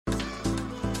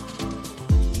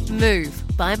Move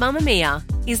by Mamamia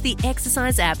is the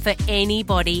exercise app for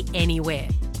anybody, anywhere.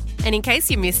 And in case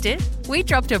you missed it, we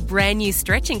dropped a brand new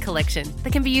stretching collection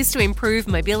that can be used to improve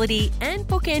mobility and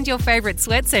bookend your favourite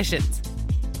sweat sessions.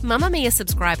 Mamamia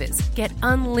subscribers get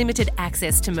unlimited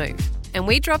access to Move, and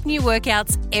we drop new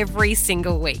workouts every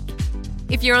single week.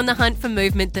 If you're on the hunt for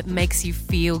movement that makes you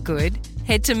feel good,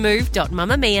 head to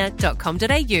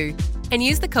move.mamamia.com.au and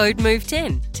use the code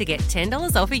MOVE10 to get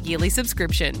 $10 off a yearly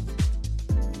subscription.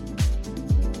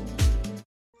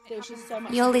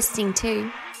 You're listening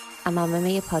to a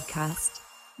Mamamia podcast.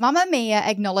 Mamamia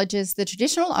acknowledges the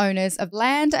traditional owners of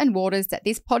land and waters that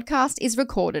this podcast is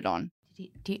recorded on.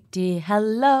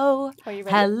 Hello. Are you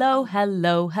ready? Hello,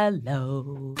 hello,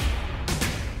 hello.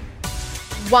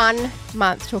 1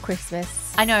 month till Christmas.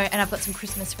 I know, and I've got some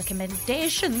Christmas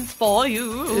recommendations for you.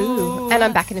 Ooh. And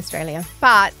I'm back in Australia.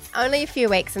 But only a few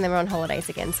weeks and then we're on holidays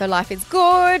again. So life is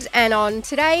good. And on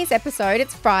today's episode,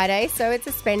 it's Friday, so it's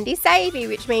a spendy savey,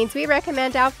 which means we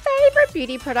recommend our favourite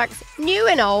beauty products, new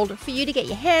and old, for you to get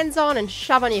your hands on and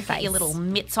shove on your face. Get your little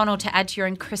mitts on or to add to your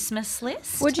own Christmas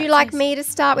list. Would you like me to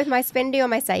start with my spendy or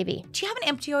my savey? Do you have an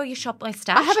empty or your shop my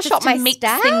stash? I have a Just shop to my mix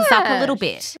stash. things up a little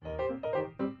bit.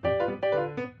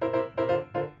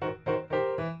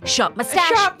 Shop my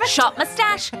stash, shop my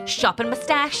stash, shopping my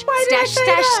stash,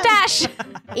 stash.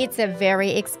 It's a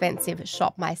very expensive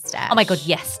shop my stash. Oh my God,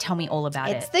 yes. Tell me all about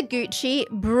It's it. the Gucci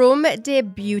Brume de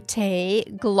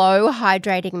Beauté Glow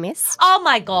Hydrating Mist. Oh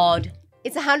my God.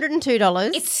 It's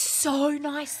 $102. It's so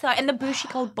nice though. And the Bougie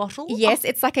Gold bottle. Yes,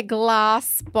 it's like a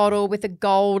glass bottle with a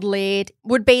gold lid.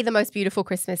 Would be the most beautiful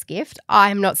Christmas gift.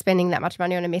 I'm not spending that much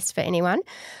money on a mist for anyone.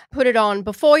 Put it on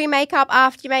before your makeup,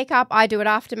 after your makeup. I do it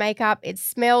after makeup. It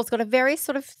smells, got a very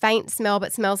sort of faint smell,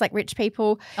 but smells like rich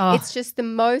people. Oh. It's just the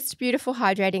most beautiful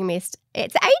hydrating mist.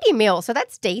 It's 80 mil, so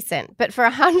that's decent. But for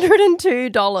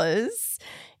 $102,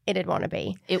 it'd want to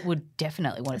be. It would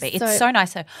definitely want to be. So- It's so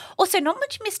nice. So, also, not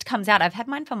much mist comes out. I've had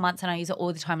mine for months and I use it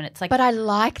all the time and it's like. But I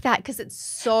like that because it's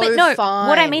so But no, fine.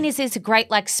 what I mean is it's a great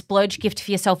like splurge gift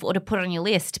for yourself or to put on your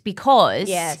list because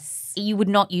Yes. you would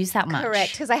not use that much.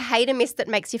 Correct, because I hate a mist that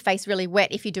makes your face really wet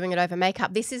if you're doing it over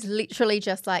makeup. This is literally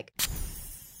just like,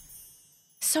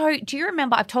 So do you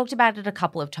remember, I've talked about it a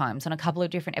couple of times on a couple of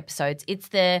different episodes. It's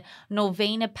the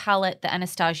Norvina palette, the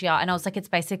Anastasia, and I was like, it's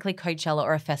basically Coachella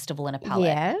or a festival in a palette.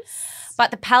 yes.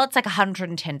 But the palette's like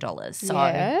 $110. So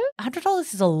Yeah.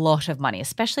 $100 is a lot of money,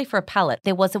 especially for a palette.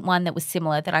 There wasn't one that was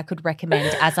similar that I could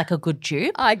recommend as like a good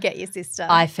dupe. I get your sister.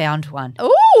 I found one.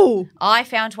 Ooh. I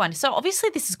found one. So obviously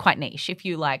this is quite niche if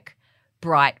you like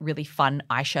bright, really fun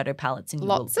eyeshadow palettes and you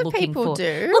Lots were of looking people for,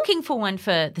 do. looking for one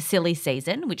for the silly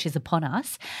season, which is upon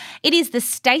us. It is the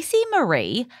Stacey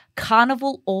Marie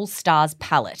Carnival All-Stars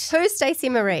palette. Who's Stacey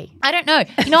Marie? I don't know.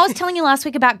 You know, I was telling you last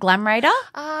week about Glam Raider.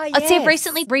 Ah, I'd say I've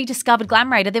recently rediscovered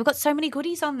Glam Raider. They've got so many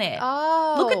goodies on there.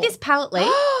 Oh. Look at this palette, Lee.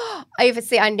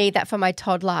 I need that for my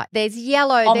toddler. There's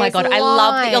yellow. Oh my there's God, I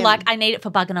love that you're lime. like, I need it for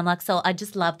Bug and I'm like, so I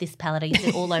just love this palette. I use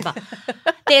it all over.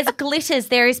 There's glitters.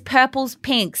 There is purples,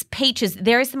 pinks, peaches.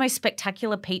 There is the most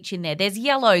spectacular peach in there. There's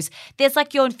yellows. There's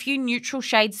like your few neutral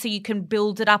shades so you can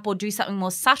build it up or do something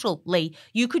more subtly.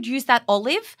 You could use that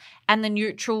olive and the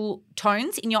neutral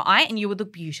tones in your eye and you would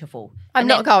look beautiful. I'm And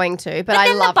not then- going to, but I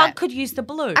then love the bug it. could use the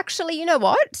blue. Actually, you know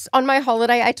what? On my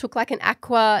holiday, I took like an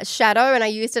aqua shadow and I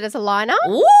used it as a liner.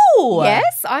 Ooh.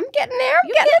 Yes, I'm getting there. I'm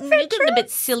You're getting getting a bit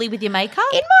silly with your makeup.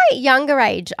 In my younger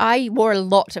age, I wore a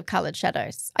lot of coloured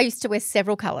shadows. I used to wear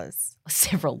several colours.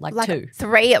 Several, like Like 2.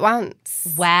 3 at once.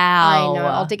 Wow. I know.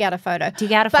 I'll dig out a photo.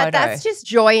 Dig out a but photo. that's just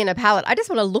joy in a palette. I just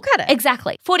want to look at it.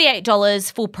 Exactly.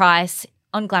 $48 full price.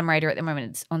 On Glam Raider at the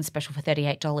moment, it's on special for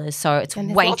 $38, so it's And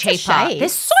there's way lots of cheaper. shades.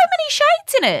 There's so many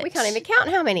shades in it. We can't even count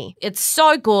how many. It's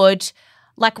so good.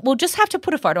 Like, we'll just have to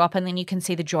put a photo up and then you can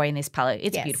see the joy in this palette.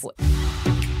 It's Yes. beautiful.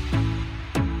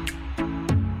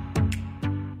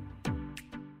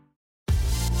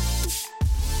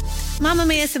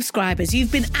 Mamamia subscribers,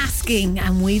 you've been asking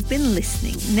and we've been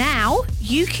listening. Now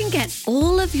you can get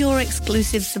all of your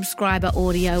exclusive subscriber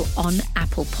audio on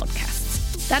Apple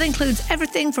Podcasts. That includes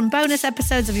everything from bonus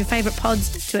episodes of your favourite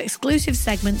pods to exclusive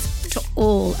segments to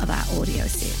all of our audio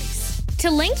series.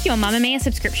 To link your Mamamia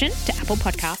subscription to Apple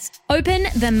Podcasts, open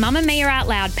the Mamamia Out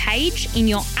Loud page in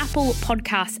your Apple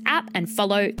Podcasts app and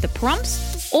follow the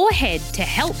prompts, or head to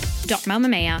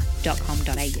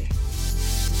help.mamamia.com.au.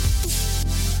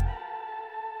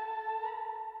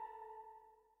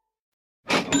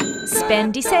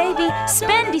 Spendy savey,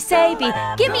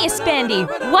 give me a spendy.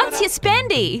 What's your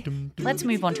spendy? let's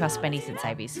move on to our spendies and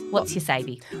savies. What's your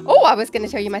savey? Oh, I was going to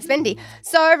tell you my spendy.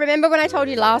 So remember when I told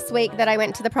you last week that I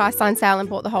went to the Priceline sale and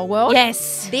bought the whole world?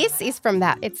 Yes. This is from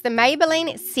that. It's the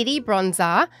Maybelline City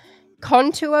Bronzer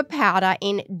Contour Powder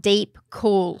in Deep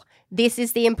Cool. This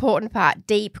is the important part,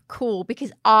 deep cool,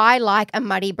 because I like a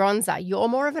muddy bronzer. You're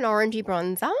more of an orangey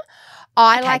bronzer.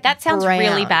 I like that sounds brown.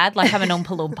 really bad, like I'm an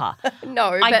Oompa Loompa.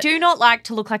 No, I but do not like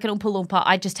to look like an Oompa Loompa.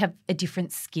 I just have a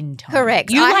different skin tone.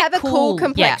 correct. You I like have a cool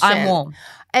complexion. Yeah, I'm warm.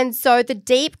 And so the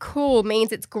deep cool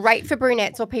means it's great for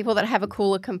brunettes or people that have a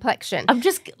cooler complexion.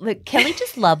 Kelly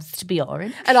just loves to be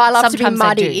orange. And I love Sometimes to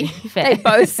I be muddy. do. Fair. They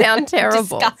both sound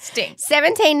terrible. Disgusting.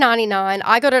 $17.99.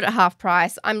 I got it at half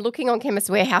price. I'm looking on Chemist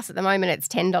Warehouse at the moment. It's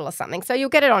 $10 something. So you'll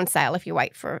get it on sale if you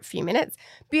wait for a few minutes.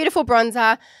 Beautiful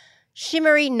bronzer.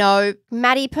 Shimmery, no.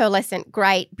 Matte pearlescent,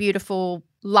 great, beautiful,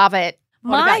 love it.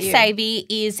 What My about you? savey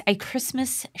is a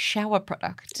Christmas shower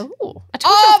product. Ooh. I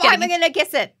told you I was I'm getting going to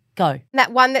guess it. Go.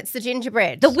 That one that's the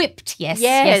gingerbread. The whipped, yes.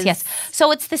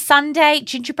 So it's the Sunday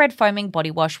gingerbread foaming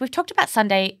body wash. We've talked about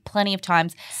Sunday plenty of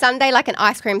times. Sundae, like an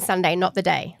ice cream sundae, not the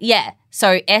day. Yeah.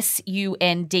 So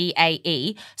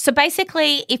SUNDAE. So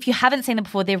basically, if you haven't seen them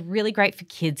before, they're really great for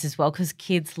kids as well because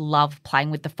kids love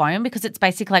playing with the foam because it's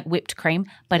basically like whipped cream,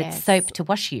 but it's soap to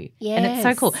wash you. And it's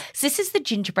so cool. So this is the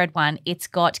gingerbread one. It's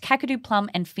got Kakadu plum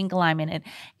and finger lime in it.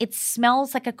 It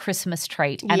smells like a Christmas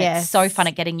treat and it's so fun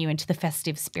at getting you into the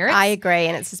festive spirit. I agree.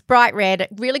 And it's this bright red,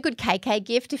 really good KK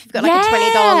gift if you've got like a $20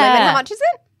 limit. How much is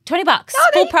it? $20, there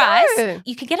full you price. go.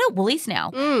 You can get it at Woolies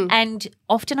now. And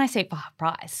often I see it for half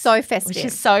price. So festive. Which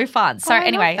is so fun. So I love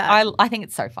anyway, that. I think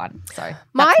it's so fun. So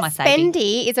My that's my savey.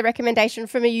 spendy is a recommendation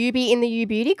from a Yubi in the U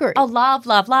Beauty group. Oh, love.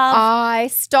 I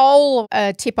stole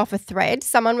a tip off a thread.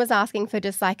 Someone was asking for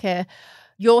just like a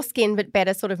your skin but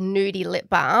better sort of nudie lip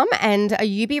balm, and a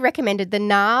Yubi recommended the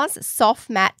NARS Soft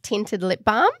Matte Tinted Lip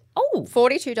Balm. Oh.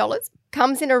 $42.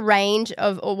 Comes in a range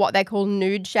of or what they call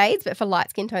nude shades, but for light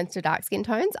skin tones to dark skin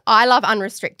tones. I love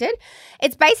Unrestricted.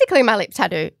 It's basically my lip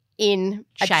tattoo in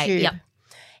a tube. Yep.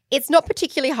 It's not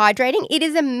particularly hydrating. It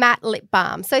is a matte lip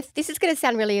balm. So this is going to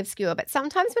sound really obscure, but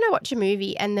sometimes when I watch a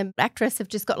movie and the actress have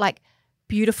just got like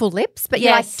beautiful lips, but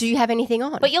you're like, do you have anything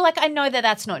on? But you're like, I know that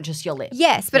that's not just your lips.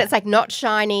 Yes, but it's like not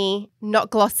shiny, not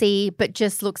glossy, but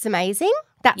just looks amazing.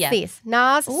 That's this.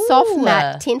 NARS Soft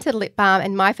Matte Tinted Lip Balm,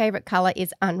 and my favourite colour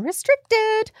is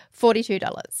Unrestricted,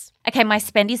 $42. Okay, my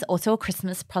spendy is also a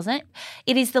Christmas present.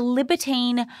 It is the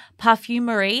Libertine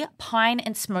Parfumerie Pine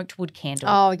and Smoked Wood Candle.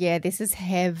 Oh, yeah, this is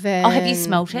heaven. Oh, have you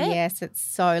smelt it? Yes, it's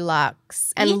so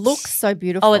luxe and looks so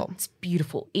beautiful. Oh, it's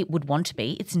beautiful. It would want to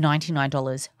be. It's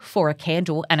 $99 for a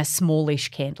candle and a smallish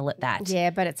candle at that.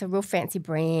 Yeah, but it's a real fancy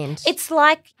brand. It's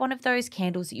like one of those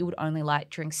candles that you would only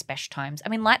light during special times. I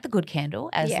mean, light the good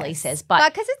candle, as Lee says,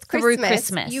 but because it's through Christmas,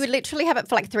 Christmas. you would literally have it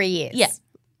for like 3 years. Yeah.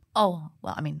 Oh,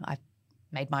 well, I mean, I've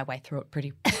made my way through it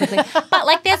pretty quickly. But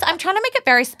like I'm trying to make it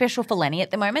very special for Lenny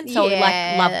at the moment. So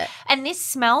like love. And this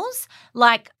smells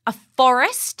like a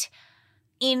forest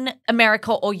in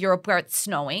America or Europe where it's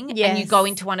snowing and you go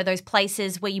into one of those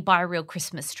places where you buy a real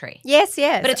Christmas tree. Yes,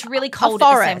 yes. But it's really cold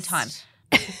at the same time.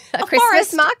 A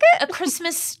Christmas market? A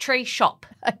Christmas tree shop.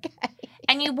 Okay.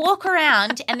 And you walk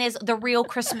around and there's the real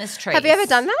Christmas trees. Have you ever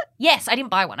done that? Yes, I didn't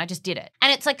buy one. I just did it.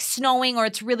 And it's like snowing or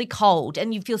it's really cold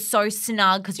and you feel so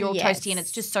snug because you're all toasty and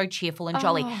it's just so cheerful and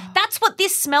jolly. That's what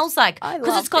this smells like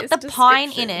because it's got the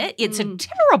pine in it. It's a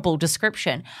terrible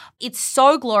description. It's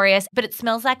so glorious, but it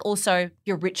smells like also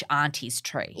your rich auntie's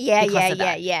tree. Yeah.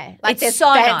 Like It's there's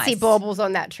so fancy nice. baubles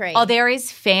on that tree. Oh, there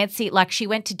is fancy. Like she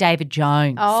went to David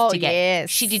Jones. Oh, to get, yes.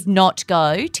 She did not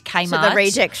go to Kmart. To the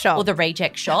reject shop. Or the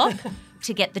reject shop.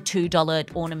 To get the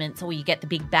 $2 ornaments or you get the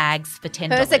big bags for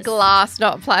 $10. Hers are glass,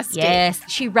 not plastic. Yes,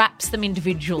 she wraps them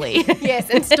individually.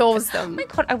 Yes, and stores Oh them. my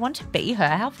God, I want to be her.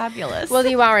 How fabulous. Well,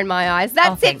 you are in my eyes.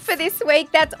 That's it for this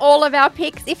week. That's all of our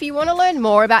picks. If you want to learn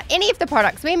more about any of the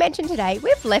products we mentioned today,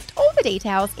 we've left all the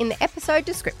details in the episode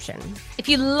description. If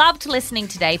you loved listening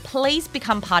today, please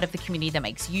become part of the community that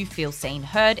makes you feel seen,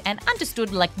 heard and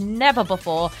understood like never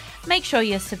before. Make sure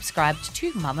you're subscribed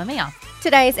to Mamamia.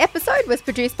 Today's episode was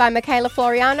produced by Michaela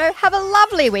Floriano. Have a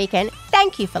lovely weekend.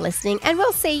 Thank you for listening, and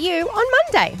we'll see you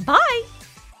on Monday. Bye.